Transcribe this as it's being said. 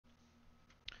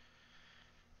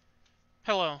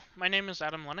Hello, my name is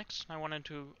Adam Lenox. I wanted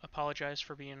to apologize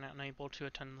for being unable to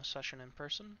attend the session in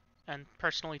person, and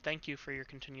personally thank you for your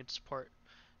continued support.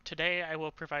 Today I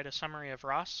will provide a summary of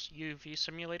ROS, UUV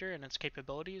Simulator, and its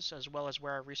capabilities, as well as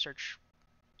where our research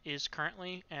is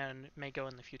currently and may go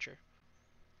in the future.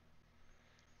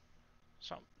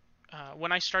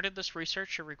 When I started this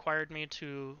research, it required me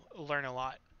to learn a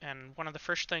lot, and one of the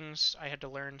first things I had to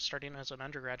learn starting as an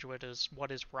undergraduate is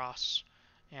what is ROS,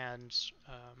 and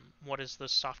what is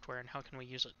this software and how can we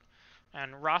use it.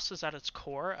 And ROS is at its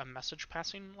core a message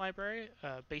passing library.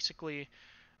 Basically,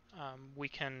 we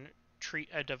can treat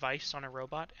a device on a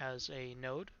robot as a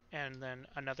node, and then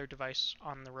another device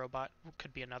on the robot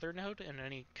could be another node, and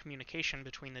any communication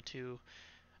between the two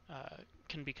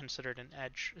can be considered an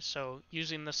edge. So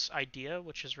using this idea,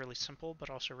 which is really simple but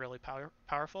also really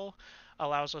powerful,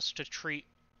 allows us to treat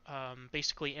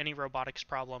basically any robotics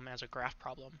problem as a graph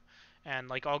problem. And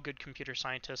like all good computer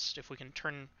scientists, if we can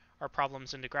turn our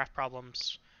problems into graph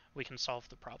problems, we can solve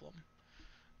the problem.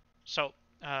 So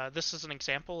this is an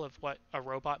example of what a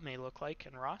robot may look like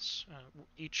in ROS.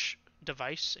 Each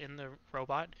device in the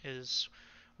robot is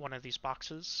one of these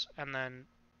boxes, and then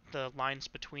the lines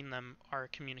between them are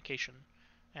communication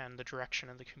and the direction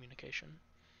of the communication.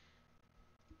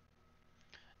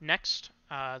 Next,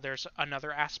 there's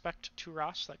another aspect to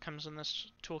ROS that comes in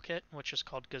this toolkit, which is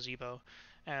called Gazebo.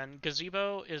 And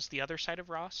Gazebo is the other side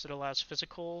of ROS. It allows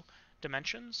physical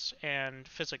dimensions and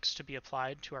physics to be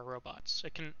applied to our robots.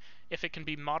 If it can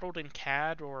be modeled in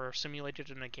CAD or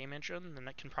simulated in a game engine, then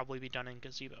it can probably be done in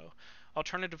Gazebo.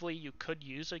 Alternatively, you could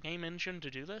use a game engine to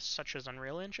do this, such as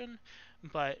Unreal Engine,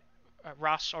 but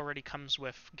ROS already comes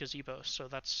with Gazebo, so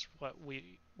that's what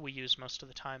we use most of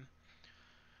the time.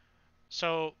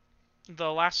 So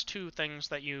the last two things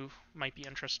that you might be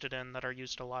interested in that are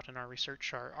used a lot in our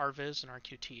research are RViz and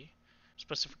RQT,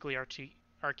 specifically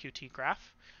RQT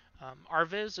graph.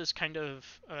 RViz is kind of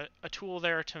a tool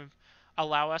there to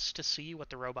allow us to see what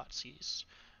the robot sees.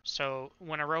 So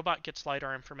when a robot gets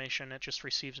LiDAR information, it just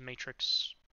receives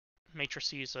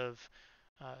matrices of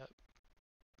uh,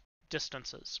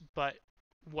 distances. But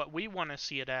what we want to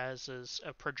see it as is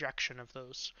a projection of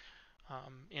those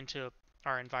into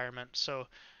our environment. So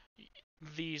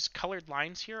these colored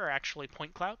lines here are actually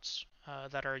point clouds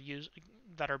that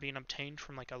are being obtained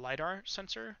from like a lidar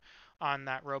sensor on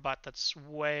that robot that's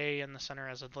way in the center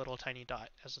as a little tiny dot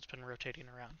as it's been rotating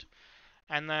around.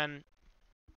 And then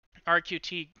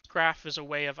RQT graph is a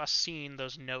way of us seeing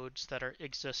those nodes that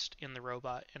exist in the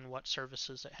robot and what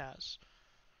services it has.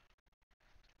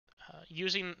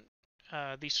 Using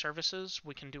these services,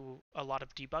 we can do a lot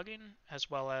of debugging as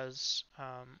well as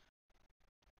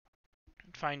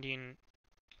finding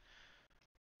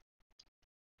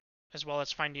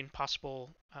possible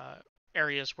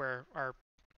areas where our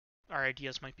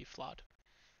ideas might be flawed.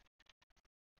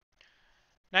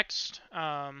 Next,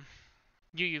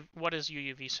 what is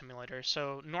UUV Simulator?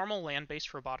 So normal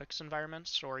land-based robotics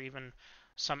environments or even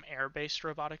some air-based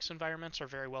robotics environments are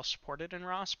very well supported in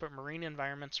ROS, but marine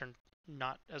environments are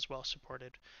not as well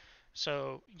supported.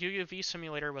 So UUV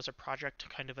Simulator was a project to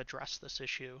kind of address this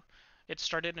issue. It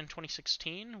started in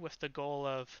 2016 with the goal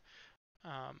of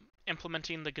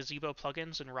implementing the Gazebo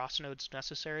plugins and ROS nodes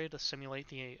necessary to simulate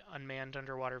the unmanned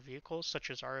underwater vehicles such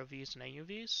as ROVs and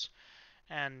AUVs.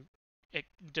 And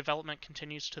development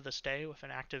continues to this day with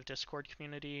an active Discord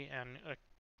community and a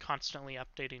constantly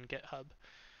updating GitHub.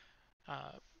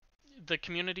 The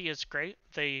community is great.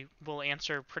 They will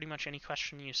answer pretty much any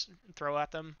question you throw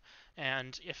at them,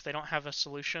 and if they don't have a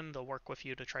solution, they'll work with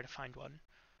you to try to find one.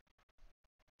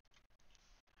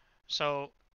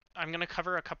 So I'm going to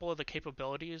cover a couple of the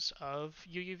capabilities of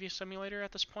UUV Simulator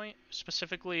at this point.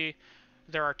 Specifically,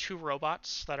 there are two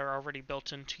robots that are already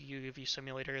built into UUV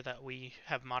Simulator that we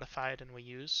have modified and we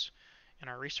use in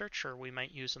our research or we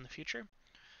might use in the future.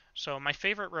 So my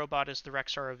favorite robot is the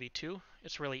Rex ROV2.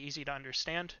 It's really easy to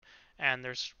understand, and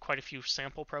there's quite a few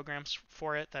sample programs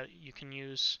for it that you can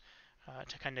use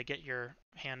to kind of get your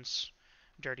hands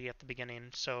dirty at the beginning.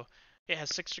 So it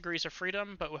has 6 degrees of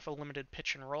freedom, but with a limited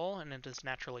pitch and roll, and it is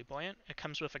naturally buoyant. It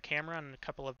comes with a camera and a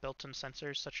couple of built-in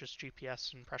sensors, such as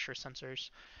GPS and pressure sensors.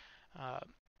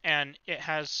 And it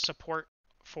has support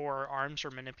for arms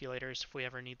or manipulators if we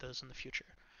ever need those in the future.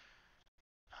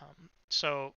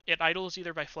 So it idles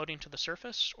either by floating to the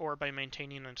surface or by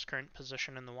maintaining its current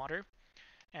position in the water.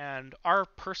 And our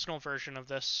personal version of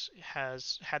this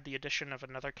has had the addition of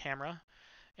another camera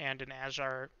and an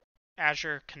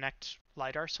Azure Connect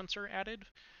LiDAR sensor added,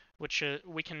 which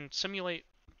we can simulate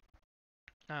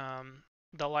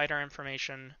the LiDAR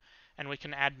information and we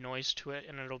can add noise to it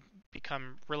and it'll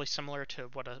become really similar to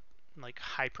what a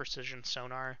high precision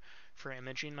sonar for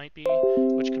imaging might be,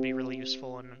 which could be really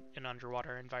useful in an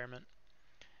underwater environment.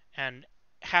 And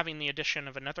having the addition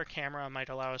of another camera might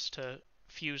allow us to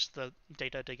fuse the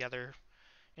data together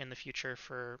in the future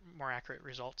for more accurate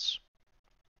results.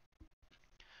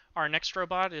 Our next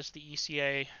robot is the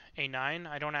ECA A9.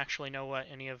 I don't actually know what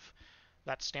any of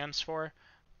that stands for,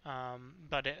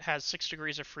 but it has 6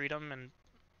 degrees of freedom and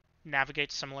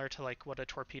navigates similar to like what a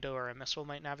torpedo or a missile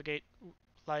might navigate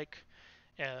like.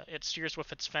 It steers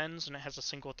with its fins and it has a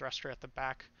single thruster at the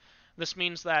back. This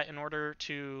means that in order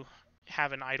to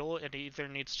have an idle, it either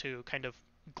needs to kind of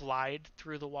glide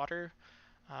through the water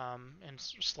and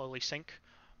slowly sink,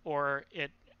 or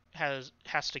it has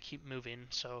to keep moving.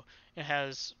 So it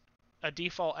has a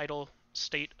default idle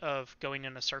state of going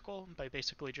in a circle by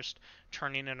basically just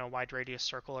turning in a wide radius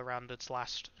circle around its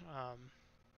last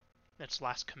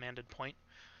commanded point.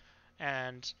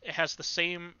 And it has the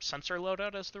same sensor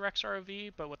loadout as the Rex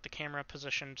ROV, but with the camera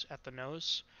positioned at the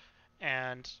nose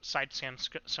and side scan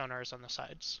sonars on the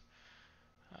sides.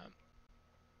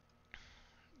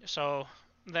 So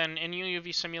then in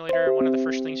UUV Simulator, one of the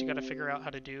first things you got to figure out how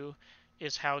to do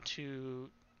is how to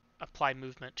apply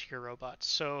movement to your robots.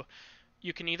 So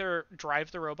you can either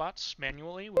drive the robots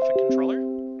manually with a controller,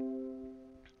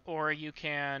 or you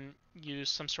can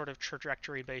use some sort of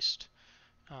trajectory-based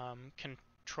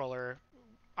controller.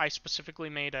 I specifically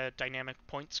made a dynamic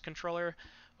points controller,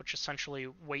 which essentially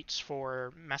waits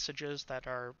for messages that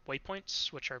are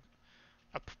waypoints, which are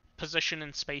a position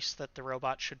in space that the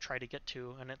robot should try to get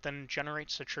to, and it then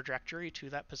generates a trajectory to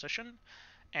that position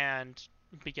and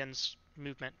begins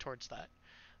movement towards that.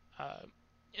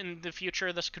 In the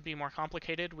future, this could be more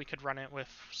complicated. We could run it with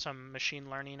some machine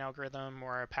learning algorithm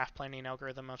or a path planning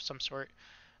algorithm of some sort.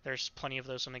 There's plenty of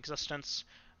those in existence.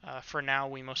 For now,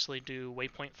 we mostly do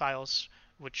waypoint files,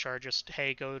 which are just,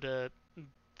 hey, go to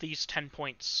these 10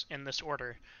 points in this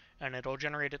order, and it'll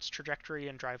generate its trajectory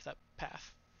and drive that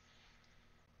path.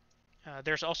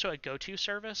 There's also a go-to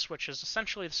service, which is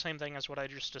essentially the same thing as what I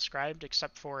just described,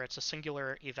 except for it's a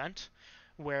singular event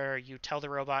where you tell the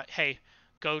robot, hey,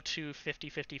 go to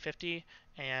 50-50-50,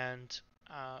 and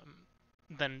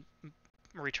then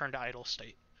return to idle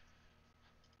state.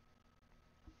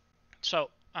 So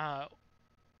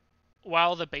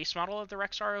while the base model of the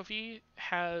Rex ROV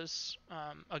has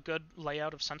a good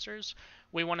layout of sensors,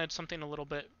 we wanted something a little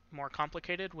bit more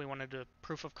complicated. We wanted a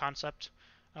proof of concept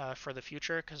for the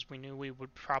future because we knew we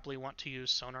would probably want to use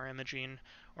sonar imaging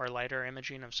or LiDAR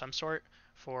imaging of some sort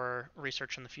for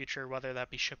research in the future, whether that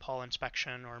be ship hull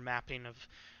inspection or mapping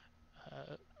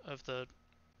of the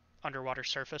underwater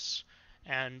surface.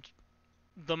 And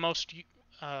the most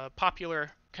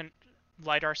popular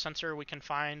LiDAR sensor we can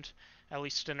find, at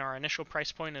least in our initial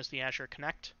price point, is the Azure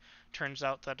Connect. Turns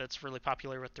out that it's really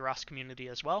popular with the ROS community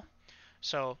as well.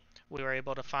 So we were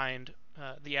able to find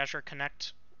the Azure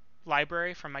Connect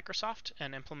library from Microsoft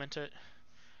and implement it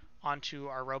onto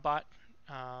our robot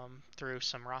through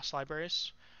some ROS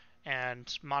libraries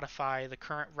and modify the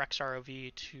current Rex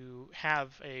ROV to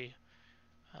have a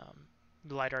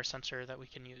LiDAR sensor that we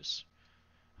can use.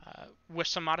 With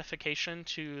some modification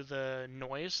to the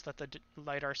noise that the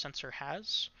LiDAR sensor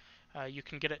has, you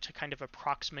can get it to kind of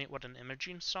approximate what an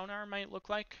imaging sonar might look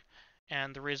like,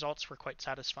 and the results were quite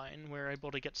satisfying. We were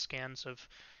able to get scans of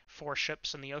 4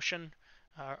 ships in the ocean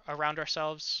around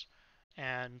ourselves,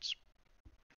 and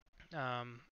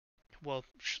we'll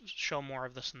show more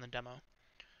of this in the demo.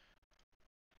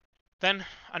 Then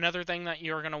another thing that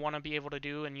you're going to want to be able to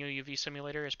do in UUV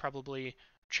Simulator is probably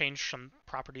change some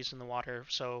properties in the water.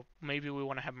 So maybe we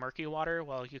want to have murky water.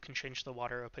 Well, you can change the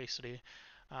water opacity.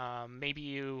 Maybe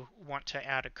you want to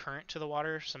add a current to the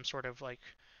water, some sort of like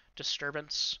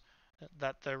disturbance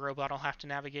that the robot will have to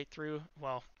navigate through.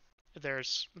 Well,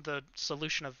 there's the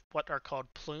solution of what are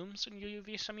called plumes in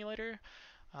UUV Simulator.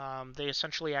 They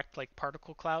essentially act like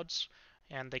particle clouds,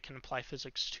 and they can apply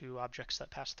physics to objects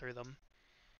that pass through them.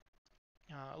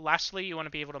 Lastly, you want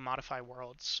to be able to modify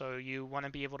worlds. So you want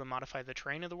to be able to modify the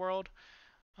terrain of the world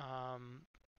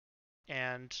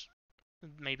and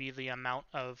maybe the amount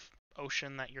of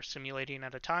ocean that you're simulating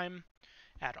at a time,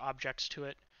 add objects to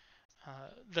it.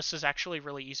 This is actually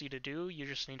really easy to do. You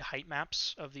just need height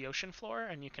maps of the ocean floor,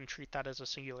 and you can treat that as a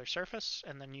singular surface,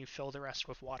 and then you fill the rest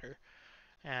with water.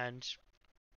 And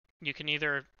you can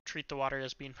either treat the water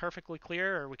as being perfectly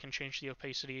clear, or we can change the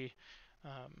opacity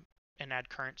and add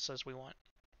currents as we want.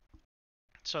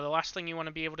 So the last thing you want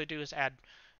to be able to do is add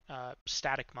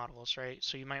static models, right?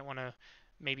 So you might want to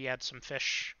maybe add some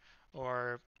fish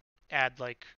or add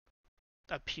like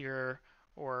a pier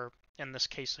or in this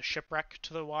case a shipwreck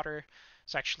to the water.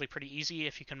 It's actually pretty easy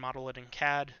if you can model it in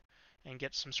CAD. and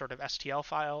get some sort of STL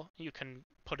file, you can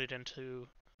put it into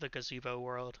the Gazebo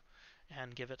world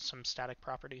and give it some static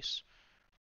properties.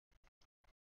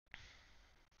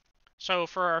 So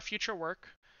for our future work,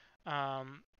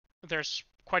 there's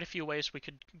quite a few ways we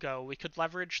could go. We could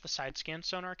leverage the side scan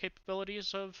sonar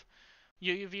capabilities of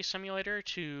UUV Simulator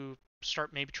to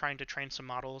start maybe trying to train some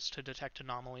models to detect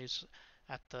anomalies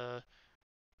at the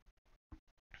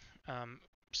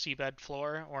seabed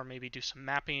floor, or maybe do some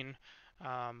mapping,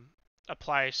 um,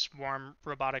 apply swarm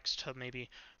robotics to maybe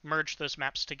merge those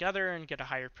maps together and get a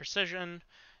higher precision,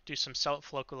 do some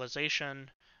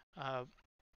self-localization. Uh,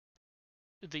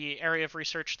 the area of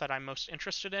research that I'm most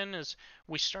interested in is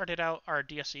we started out our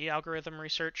DSE algorithm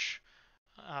research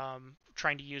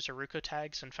trying to use Aruco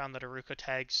tags and found that Aruco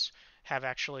tags have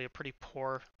actually a pretty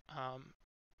poor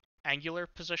angular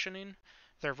positioning.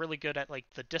 They're really good at like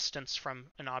the distance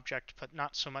from an object, but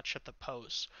not so much at the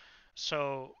pose.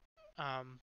 So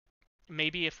um,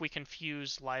 maybe if we can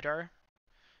fuse LiDAR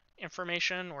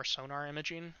information or sonar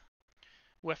imaging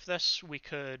with this, we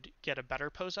could get a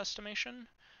better pose estimation,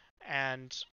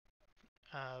 and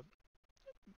uh,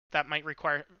 that might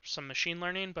require some machine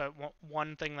learning. But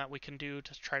one thing that we can do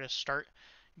to try to start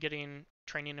getting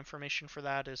training information for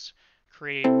that is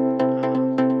create a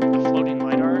floating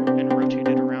LiDAR